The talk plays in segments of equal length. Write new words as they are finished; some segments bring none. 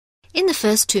In the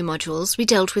first two modules, we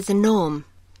dealt with the norm.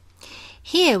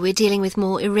 Here we're dealing with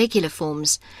more irregular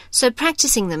forms, so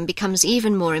practicing them becomes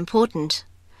even more important.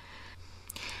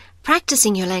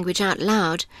 Practicing your language out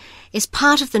loud is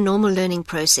part of the normal learning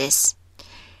process.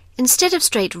 Instead of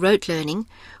straight rote learning,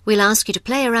 we'll ask you to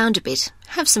play around a bit,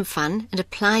 have some fun, and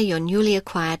apply your newly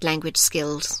acquired language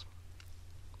skills.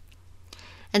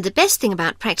 And the best thing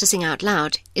about practicing out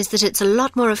loud is that it's a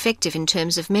lot more effective in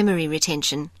terms of memory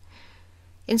retention.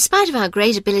 In spite of our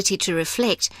great ability to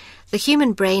reflect, the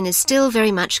human brain is still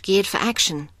very much geared for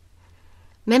action.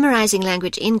 Memorizing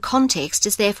language in context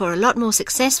is therefore a lot more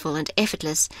successful and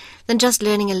effortless than just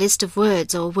learning a list of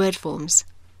words or word forms.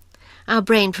 Our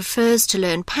brain prefers to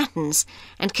learn patterns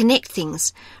and connect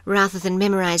things rather than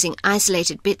memorizing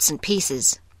isolated bits and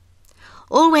pieces.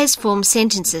 Always form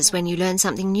sentences when you learn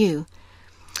something new.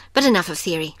 But enough of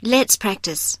theory, let's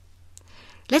practice.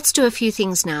 Let's do a few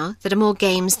things now that are more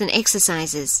games than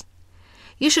exercises.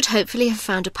 You should hopefully have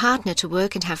found a partner to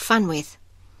work and have fun with.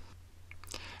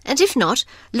 And if not,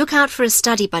 look out for a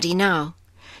study buddy now.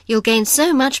 You'll gain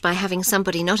so much by having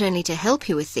somebody not only to help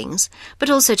you with things, but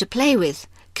also to play with,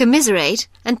 commiserate,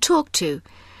 and talk to.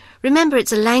 Remember,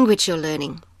 it's a language you're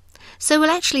learning. So we'll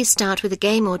actually start with a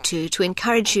game or two to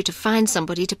encourage you to find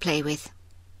somebody to play with.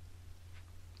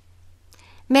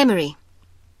 Memory.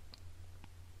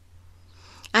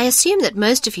 I assume that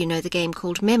most of you know the game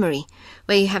called Memory,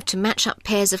 where you have to match up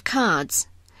pairs of cards.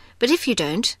 But if you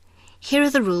don't, here are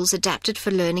the rules adapted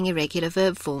for learning irregular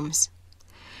verb forms.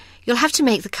 You'll have to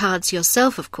make the cards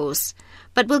yourself, of course,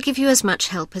 but we'll give you as much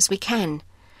help as we can.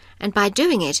 And by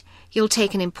doing it, you'll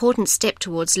take an important step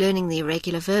towards learning the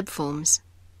irregular verb forms.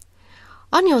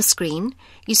 On your screen,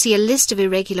 you see a list of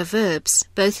irregular verbs,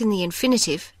 both in the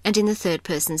infinitive and in the third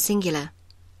person singular.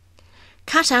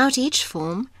 Cut out each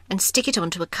form and stick it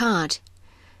onto a card.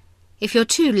 If you're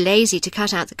too lazy to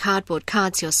cut out the cardboard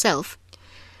cards yourself,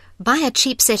 buy a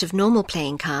cheap set of normal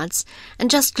playing cards and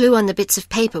just glue on the bits of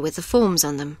paper with the forms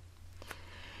on them.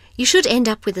 You should end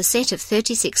up with a set of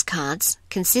 36 cards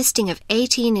consisting of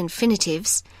 18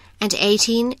 infinitives and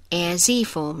 18 er-sie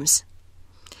forms.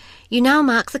 You now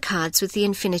mark the cards with the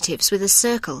infinitives with a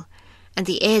circle and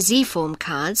the er-sie form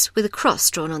cards with a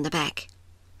cross drawn on the back.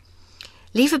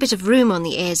 Leave a bit of room on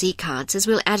the er-sie cards as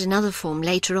we'll add another form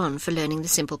later on for learning the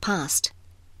simple past.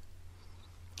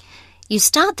 You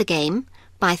start the game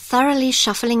by thoroughly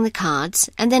shuffling the cards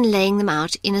and then laying them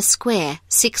out in a square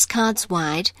 6 cards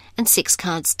wide and 6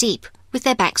 cards deep, with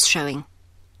their backs showing.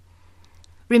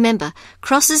 Remember,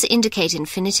 crosses indicate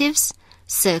infinitives,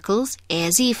 circles,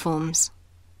 er-sie forms.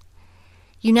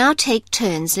 You now take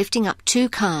turns lifting up 2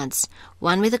 cards,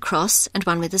 one with a cross and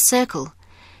one with a circle,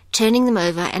 turning them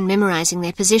over and memorizing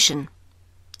their position.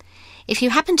 If you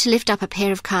happen to lift up a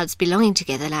pair of cards belonging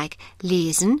together like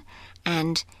lesen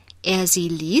and er-sie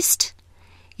liest,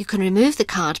 you can remove the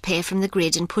card pair from the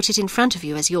grid and put it in front of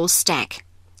you as your stack.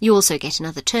 You also get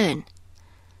another turn.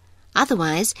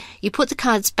 Otherwise, you put the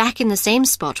cards back in the same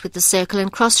spot with the circle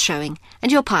and cross showing,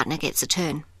 and your partner gets a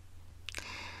turn.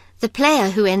 The player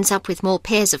who ends up with more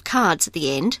pairs of cards at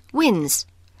the end wins.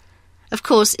 Of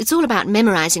course, it's all about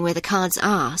memorizing where the cards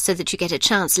are so that you get a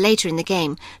chance later in the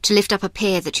game to lift up a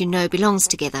pair that you know belongs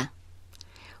together.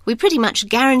 We pretty much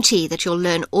guarantee that you'll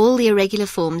learn all the irregular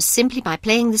forms simply by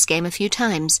playing this game a few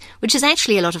times, which is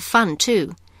actually a lot of fun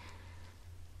too.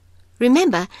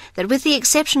 Remember that with the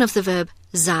exception of the verb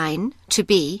sein, to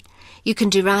be, you can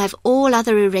derive all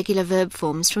other irregular verb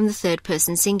forms from the third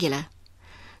person singular.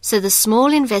 So the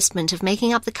small investment of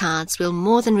making up the cards will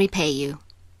more than repay you.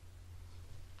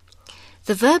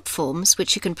 The verb forms,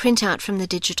 which you can print out from the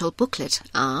digital booklet,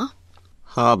 are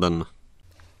haben,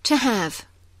 to have,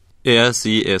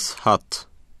 sie es hat,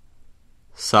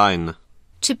 sein,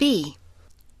 to be,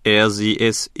 sie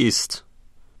es ist,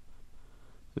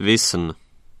 wissen,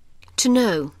 to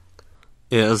know,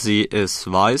 sie es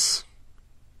weiß,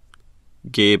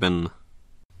 geben,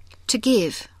 to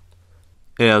give,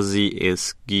 sie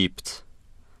es gibt,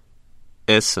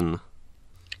 essen,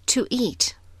 to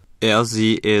eat,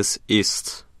 sie es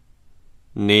isst,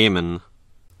 nehmen,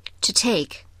 to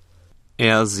take,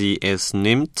 sie es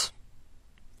nimmt,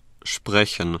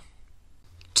 sprechen,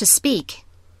 to speak,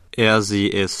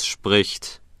 sie es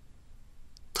spricht,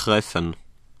 treffen,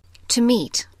 to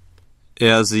meet,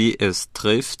 sie es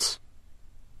trifft,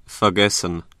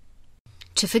 vergessen,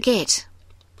 to forget,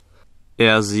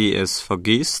 sie es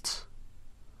vergisst,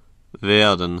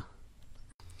 werden,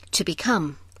 to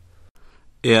become,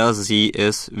 sie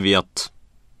es wird,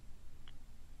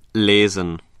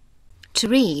 lesen, to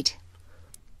read,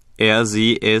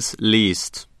 sie es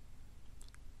liest,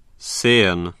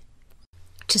 sehen,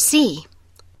 to see,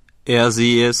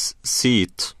 sie es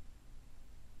sieht.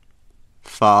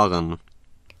 Fahren.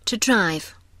 To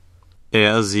drive.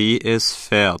 Sie es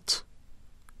fährt.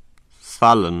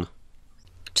 Fallen.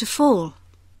 To fall.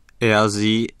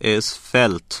 Sie es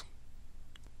fällt.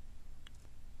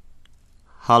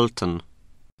 Halten.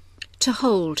 To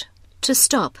hold. To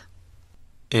stop.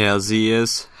 Sie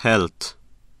es hält.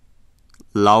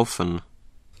 Laufen.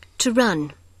 To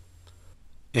run.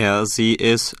 Sie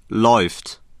es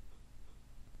läuft.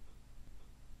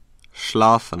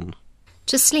 Schlafen.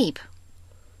 To sleep.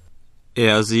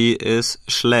 Sie es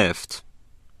schläft.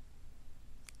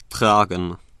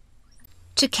 Tragen.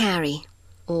 To carry.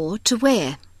 Or to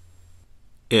wear.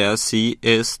 Sie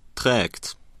es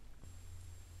trägt.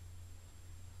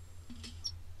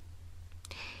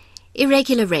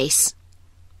 Irregular race.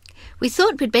 We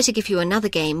thought we'd better give you another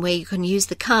game where you can use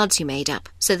the cards you made up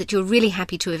so that you're really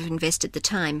happy to have invested the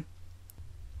time.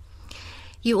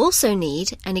 You also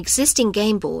need an existing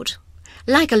game board,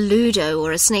 like a Ludo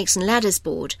or a Snakes and Ladders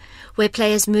board, where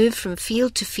players move from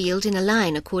field to field in a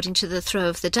line according to the throw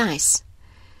of the dice.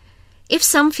 If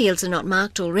some fields are not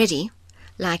marked already,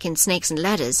 like in Snakes and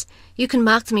Ladders, you can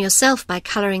mark them yourself by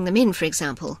colouring them in, for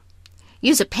example.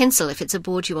 Use a pencil if it's a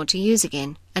board you want to use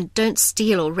again, and don't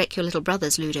steal or wreck your little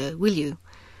brother's Ludo, will you?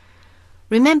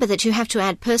 Remember that you have to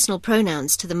add personal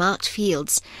pronouns to the marked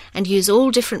fields and use all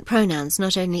different pronouns,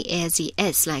 not only sie,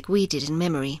 es, like we did in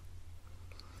memory.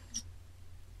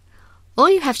 All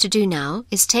you have to do now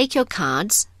is take your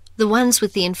cards, the ones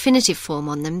with the infinitive form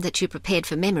on them that you prepared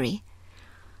for memory,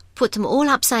 put them all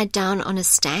upside down on a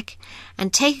stack,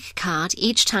 and take a card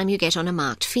each time you get on a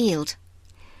marked field.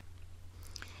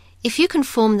 If you can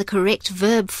form the correct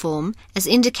verb form as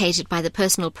indicated by the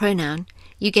personal pronoun,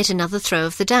 you get another throw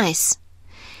of the dice.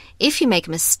 If you make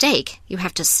a mistake, you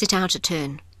have to sit out a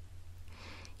turn.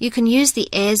 You can use the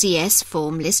sie, es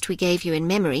form list we gave you in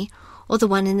memory, or the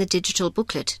one in the digital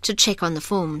booklet to check on the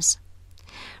forms.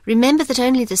 Remember that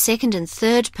only the second and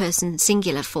third person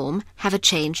singular form have a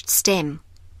changed stem.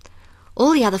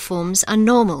 All the other forms are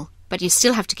normal, but you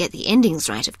still have to get the endings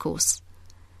right, of course.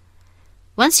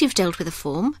 Once you've dealt with a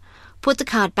form, put the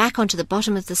card back onto the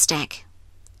bottom of the stack.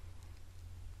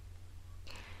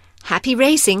 Happy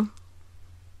racing!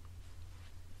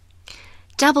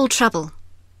 Double trouble.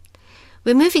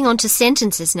 We're moving on to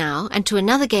sentences now and to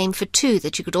another game for two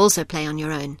that you could also play on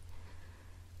your own.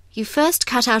 You first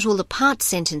cut out all the part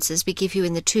sentences we give you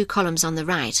in the two columns on the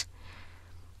right.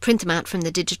 Print them out from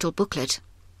the digital booklet.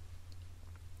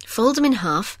 Fold them in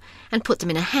half and put them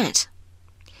in a hat.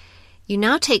 You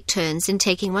now take turns in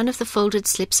taking one of the folded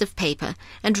slips of paper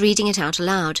and reading it out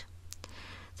aloud.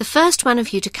 The first one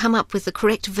of you to come up with the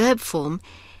correct verb form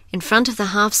in front of the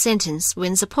half sentence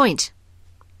wins a point.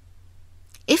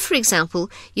 If, for example,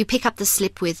 you pick up the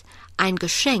slip with ein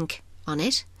Geschenk on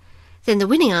it, then the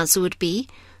winning answer would be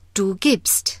du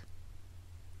gibst.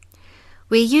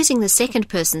 We're using the second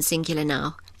person singular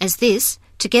now, as this,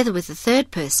 together with the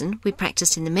third person we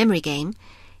practiced in the memory game,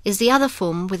 is the other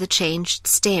form with a changed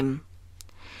stem.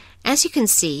 As you can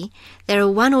see, there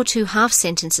are one or two half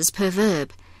sentences per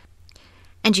verb,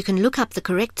 and you can look up the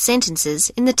correct sentences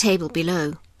in the table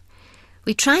below.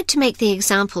 We tried to make the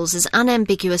examples as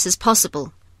unambiguous as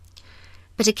possible,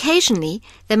 but occasionally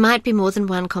there might be more than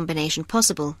one combination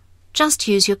possible. Just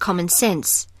use your common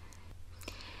sense.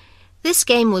 This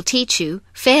game will teach you,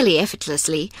 fairly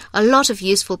effortlessly, a lot of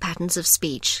useful patterns of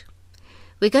speech.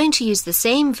 We're going to use the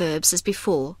same verbs as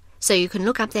before, so you can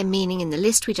look up their meaning in the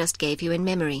list we just gave you in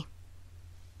memory.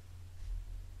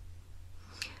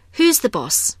 Who's the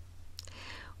boss?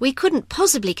 We couldn't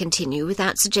possibly continue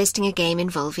without suggesting a game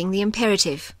involving the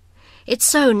imperative. It's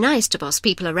so nice to boss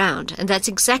people around, and that's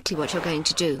exactly what you're going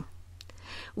to do.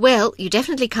 Well, you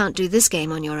definitely can't do this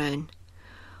game on your own.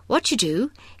 What you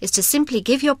do is to simply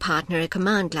give your partner a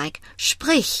command like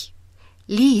sprich,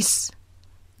 lies,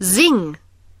 sing,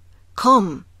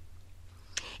 komm.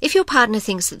 If your partner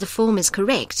thinks that the form is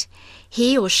correct,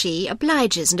 he or she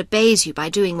obliges and obeys you by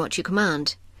doing what you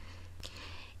command.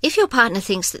 If your partner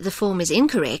thinks that the form is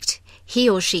incorrect, he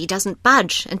or she doesn't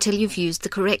budge until you've used the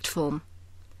correct form.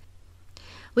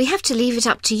 We have to leave it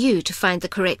up to you to find the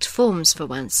correct forms for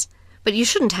once, but you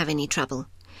shouldn't have any trouble.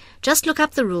 Just look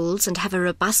up the rules and have a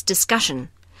robust discussion.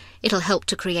 It'll help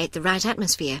to create the right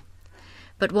atmosphere.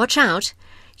 But watch out,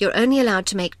 you're only allowed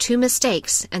to make 2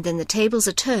 mistakes, and then the tables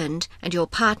are turned and your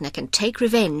partner can take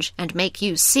revenge and make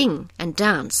you sing and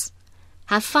dance.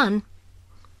 Have fun!